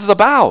not what this is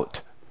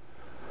about.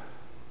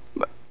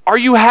 Are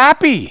you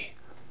happy?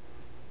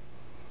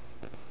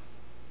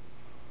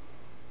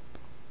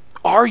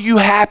 Are you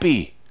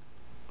happy?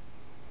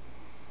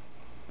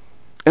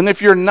 And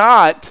if you're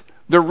not,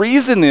 the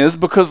reason is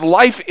because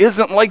life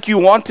isn't like you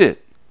want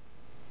it.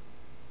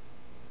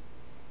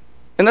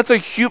 And that's a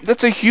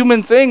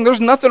human thing. There's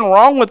nothing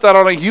wrong with that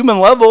on a human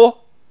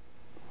level.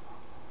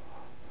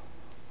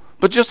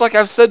 But just like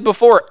I've said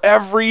before,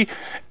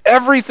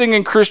 everything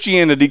in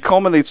Christianity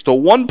culminates to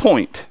one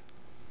point: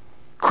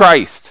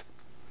 Christ.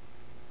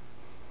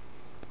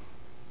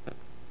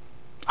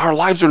 Our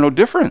lives are no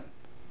different.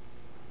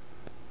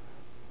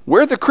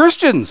 We're the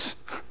Christians.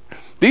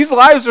 These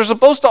lives are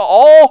supposed to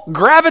all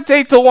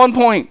gravitate to one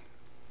point: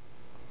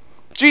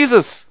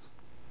 Jesus.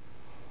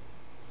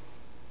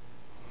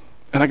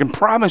 And I can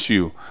promise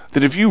you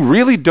that if you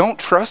really don't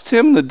trust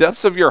him in the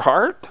depths of your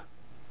heart,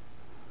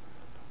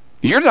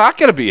 you're not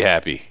going to be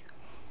happy.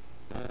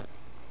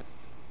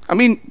 I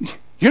mean,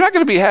 you're not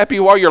going to be happy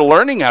while you're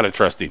learning how to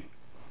trust him.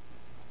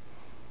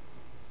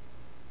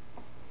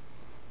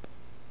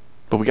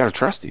 But we got to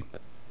trust him.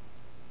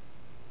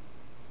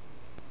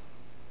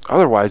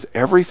 Otherwise,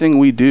 everything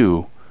we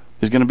do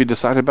is going to be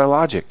decided by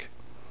logic.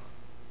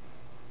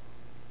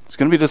 It's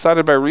going to be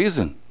decided by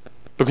reason.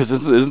 Because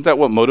isn't that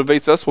what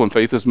motivates us when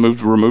faith is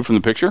removed from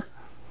the picture?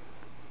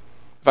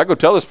 If I go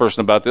tell this person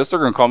about this, they're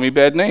going to call me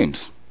bad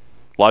names.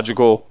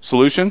 Logical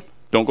solution: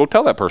 don't go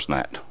tell that person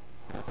that.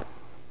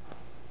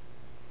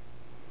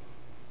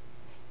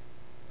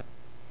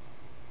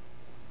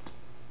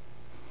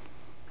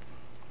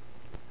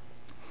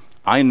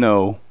 I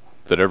know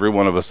that every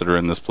one of us that are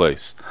in this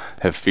place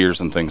have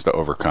fears and things to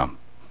overcome.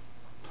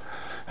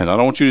 And I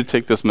don't want you to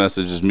take this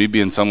message as me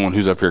being someone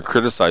who's up here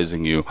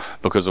criticizing you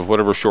because of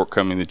whatever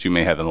shortcoming that you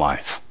may have in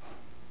life.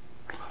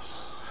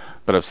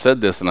 But I've said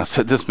this, and I've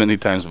said this many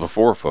times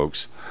before,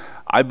 folks.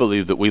 I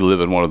believe that we live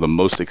in one of the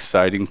most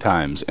exciting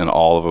times in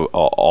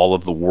all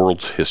of the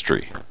world's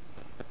history.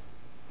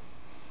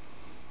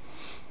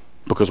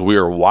 Because we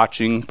are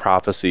watching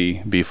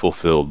prophecy be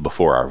fulfilled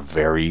before our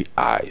very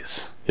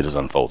eyes. It is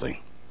unfolding.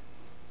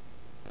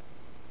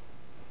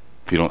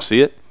 If you don't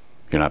see it,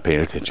 you're not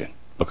paying attention.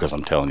 Because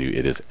I'm telling you,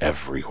 it is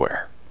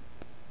everywhere.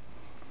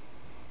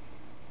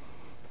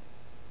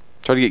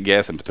 Tried to get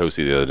gas in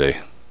Potosi the other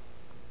day.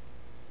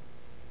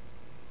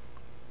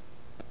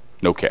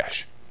 No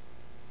cash.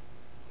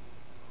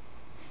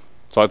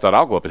 So I thought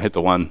I'll go up and hit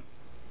the one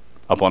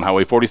up on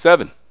Highway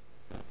 47.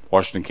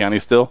 Washington County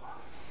still.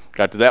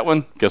 Got to that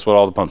one. Guess what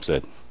all the pumps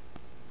said?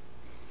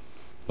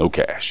 No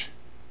cash.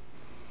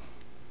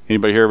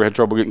 Anybody here ever had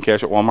trouble getting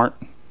cash at Walmart?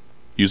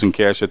 Using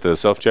cash at the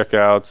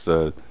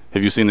self-checkouts?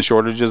 Have you seen the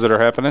shortages that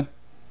are happening?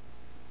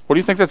 What do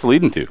you think that's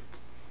leading to?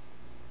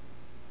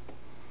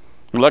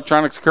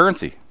 Electronic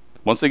currency.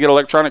 Once they get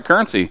electronic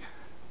currency,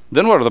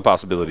 then what are the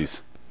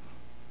possibilities?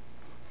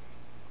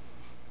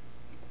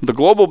 The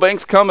global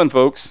bank's coming,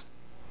 folks.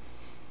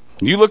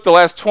 You look the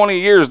last 20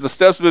 years, the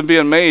steps have been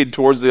being made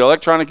towards the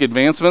electronic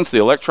advancements, the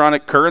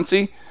electronic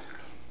currency.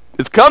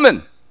 It's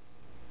coming.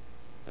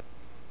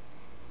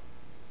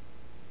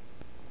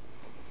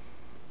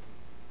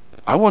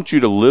 I want you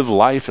to live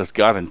life as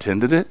God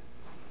intended it,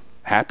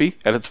 happy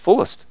at its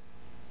fullest.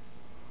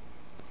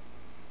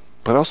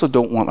 But I also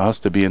don't want us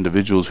to be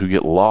individuals who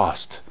get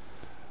lost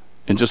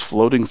in just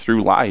floating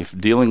through life,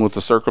 dealing with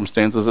the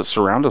circumstances that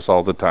surround us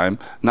all the time,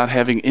 not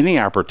having any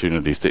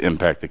opportunities to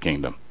impact the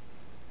kingdom.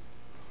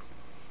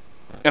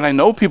 And I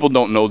know people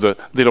don't know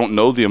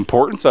the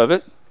importance of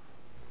it.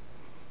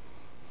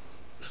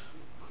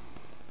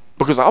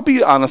 Because I'll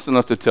be honest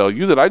enough to tell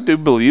you that I do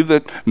believe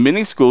that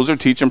many schools are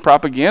teaching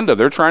propaganda.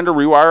 They're trying to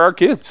rewire our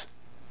kids.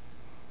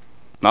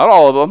 Not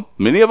all of them.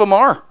 Many of them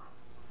are.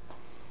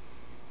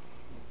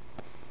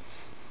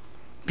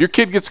 If your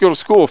kid gets to go to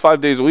school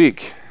 5 days a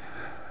week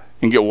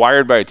and get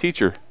wired by a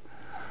teacher,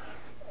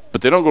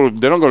 but they don't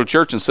go to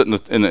church and sit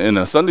in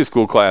a Sunday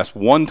school class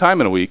one time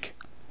in a week,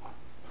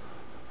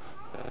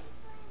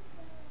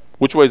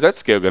 which way is that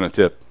scale going to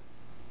tip?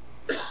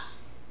 You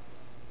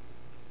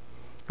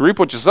reap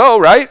what you sow,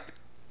 right?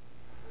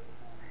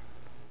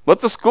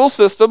 Let the school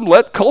system,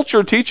 let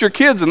culture teach your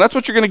kids, and that's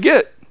what you're going to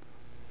get.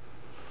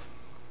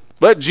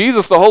 Let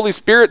Jesus, the Holy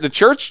Spirit, the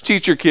church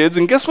teach your kids,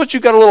 and guess what you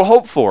got a little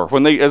hope for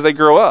as they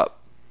grow up?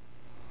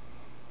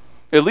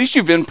 At least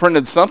you've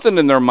imprinted something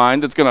in their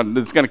mind that's going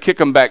to kick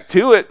them back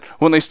to it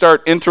when they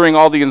start entering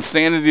all the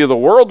insanity of the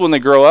world when they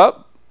grow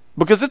up.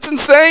 Because it's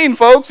insane,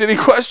 folks. Any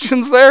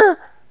questions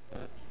there?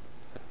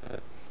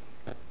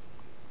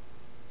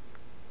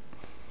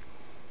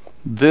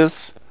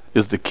 This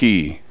is the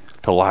key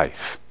to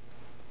life.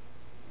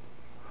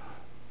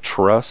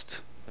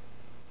 Trust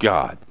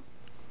God.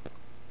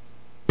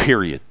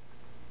 Period.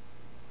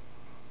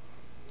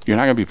 You're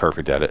not going to be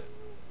perfect at it.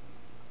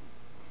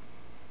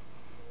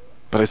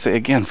 But I say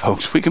again,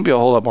 folks, we can be a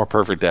whole lot more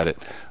perfect at it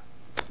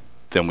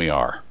than we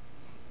are.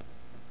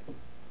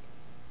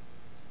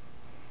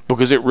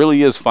 Because it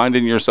really is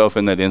finding yourself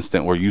in that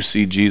instant where you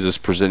see Jesus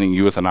presenting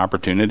you with an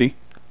opportunity,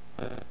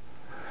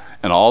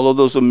 and all of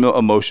those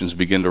emotions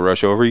begin to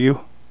rush over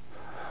you.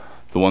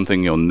 The one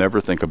thing you'll never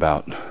think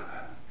about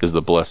is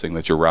the blessing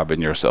that you're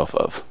robbing yourself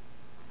of.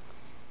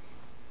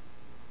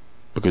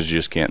 Because you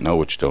just can't know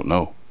what you don't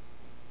know.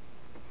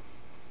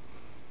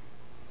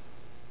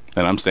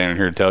 And I'm standing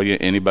here to tell you,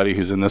 anybody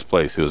who's in this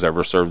place who has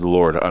ever served the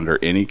Lord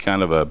under any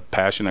kind of a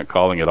passionate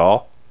calling at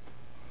all,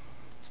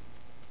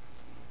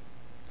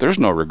 there's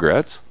no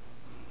regrets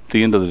at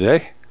the end of the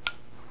day.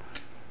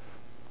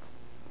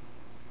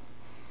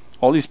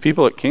 All these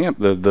people at camp,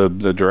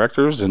 the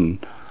directors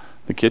and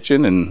the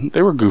kitchen, and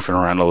they were goofing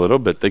around a little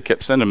bit. They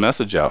kept sending a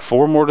message out,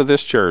 4 more to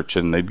this church,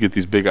 and they'd get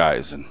these big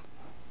eyes. And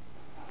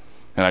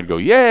I'd go,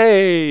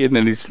 yay! And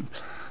then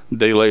a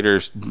day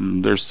later,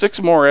 there's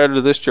 6 more added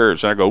to this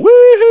church. And I go,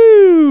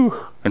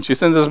 woohoo! And she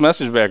sends this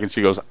message back, and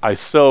she goes, I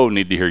so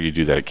need to hear you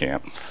do that at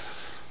camp.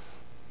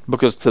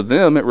 Because to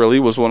them, it really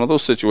was one of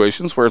those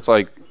situations where it's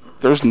like,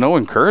 there's no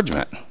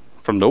encouragement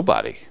from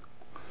nobody.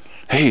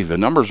 Hey, the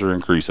numbers are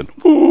increasing.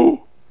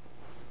 Woo!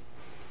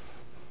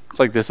 It's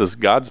like, this is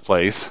God's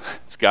place.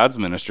 It's God's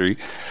ministry.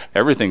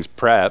 Everything's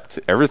prepped.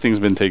 Everything's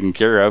been taken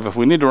care of. If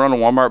we need to run to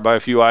Walmart, buy a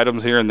few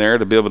items here and there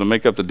to be able to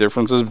make up the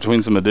differences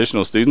between some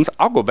additional students,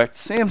 I'll go back to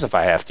Sam's if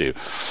I have to.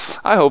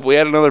 I hope we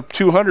had another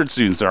 200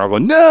 students there. I'll go,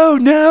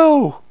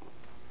 no.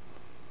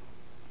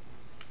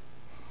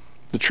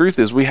 The truth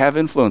is, we have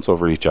influence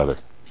over each other.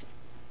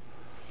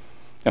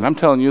 And I'm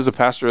telling you, as a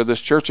pastor of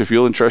this church, if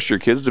you'll entrust your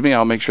kids to me,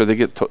 I'll make sure they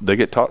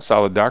get taught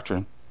solid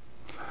doctrine.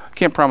 I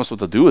can't promise what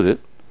they'll do with it.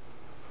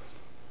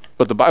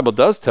 But the Bible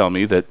does tell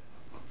me that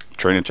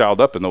train a child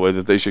up in the way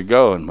that they should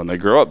go, and when they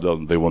grow up,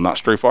 they will not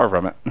stray far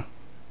from it.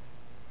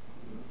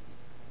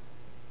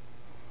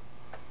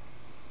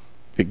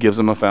 It gives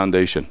them a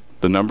foundation.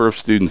 The number of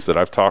students that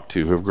I've talked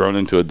to who have grown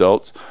into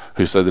adults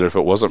who said that if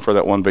it wasn't for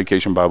that one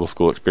vacation Bible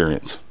school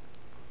experience,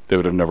 they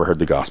would have never heard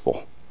the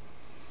gospel.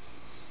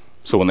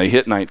 So when they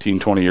hit 19,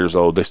 20 years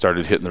old, they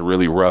started hitting the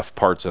really rough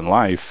parts in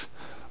life.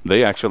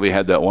 They actually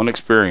had that one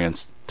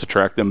experience to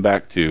track them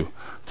back to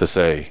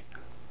say,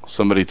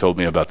 somebody told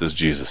me about this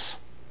Jesus.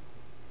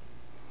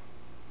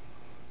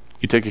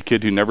 You take a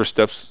kid who never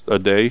steps a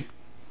day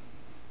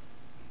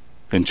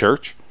in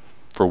church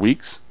for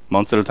weeks,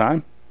 months at a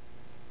time.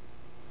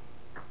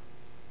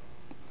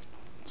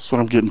 That's what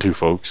I'm getting to,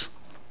 folks.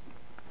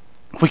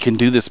 We can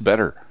do this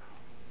better.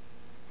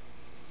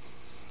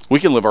 We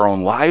can live our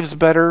own lives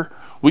better.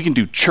 We can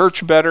do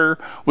church better.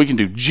 We can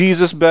do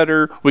Jesus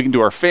better. We can do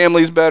our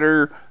families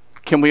better.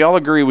 Can we all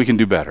agree we can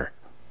do better?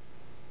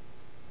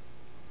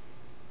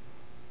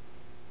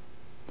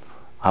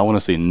 I want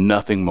to see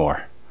nothing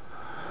more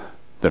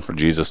than for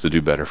Jesus to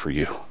do better for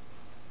you.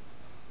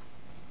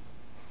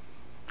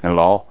 And it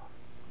all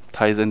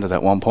ties into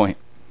that one point.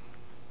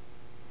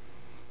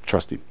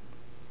 Trust Him.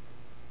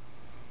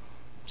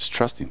 Just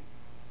trust Him.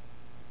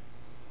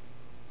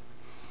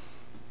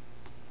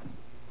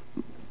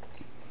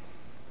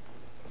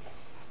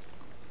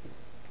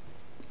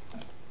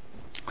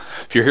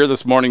 If you're here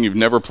this morning, you've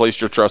never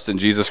placed your trust in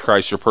Jesus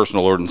Christ, your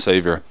personal Lord and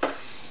Savior.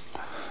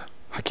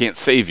 I can't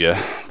save you,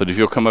 but if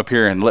you'll come up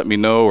here and let me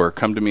know, or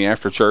come to me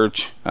after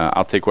church,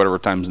 I'll take whatever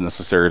time is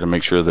necessary to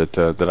make sure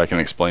that I can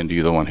explain to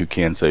you the one who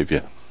can save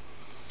you.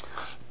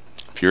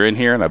 If you're in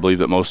here, and I believe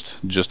that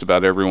just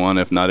about everyone,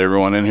 if not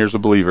everyone in here is a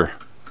believer,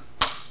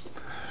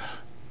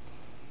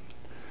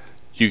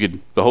 the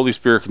Holy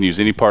Spirit can use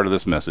any part of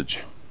this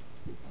message.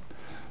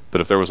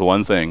 But if there was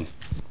one thing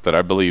that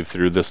I believe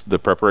through the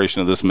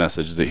preparation of this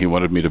message that He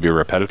wanted me to be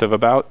repetitive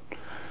about,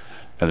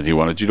 and that He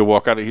wanted you to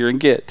walk out of here and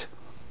get,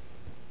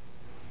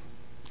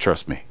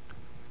 trust me.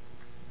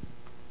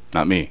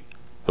 Not me.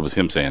 It was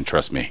Him saying,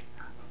 trust me.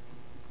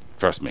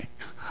 Trust me.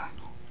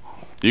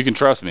 You can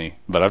trust me,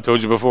 but I've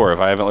told you before, if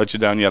I haven't let you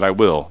down yet, I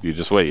will. You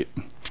just wait.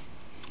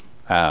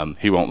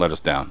 He won't let us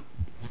down.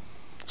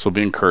 So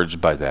be encouraged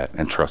by that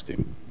and trust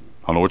Him.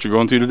 I don't know what you're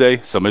going through today.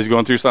 Somebody's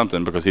going through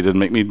something, because He didn't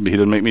make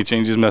me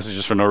change His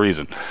messages for no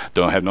reason.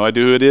 Have no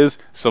idea who it is.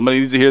 Somebody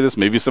needs to hear this.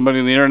 Maybe somebody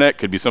on the internet.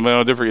 Could be somebody in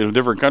a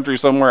different country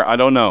somewhere. I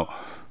don't know.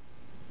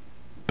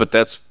 But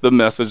that's the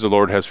message the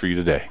Lord has for you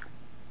today.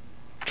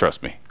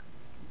 Trust me.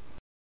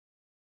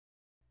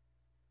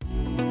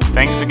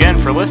 Thanks again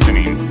for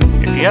listening.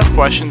 If you have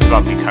questions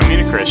about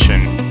becoming a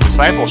Christian,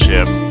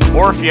 discipleship,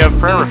 or if you have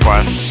prayer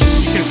requests,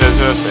 you can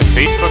visit us at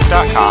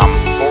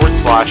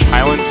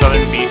facebook.com/Highland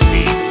Southern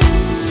BC.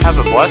 Have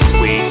a blessed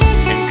week,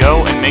 and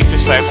go and make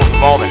disciples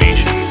of all the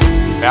nations,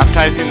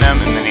 baptizing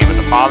them in the name of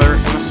the Father,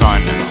 and the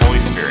Son, and the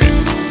Holy Spirit.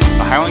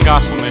 The Highland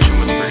Gospel Mission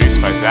was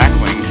produced by Zach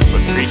Link,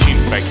 with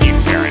preaching by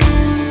Keith Perrin.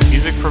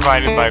 Music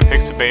provided by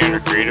Pixabay under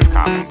Creative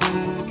Commons.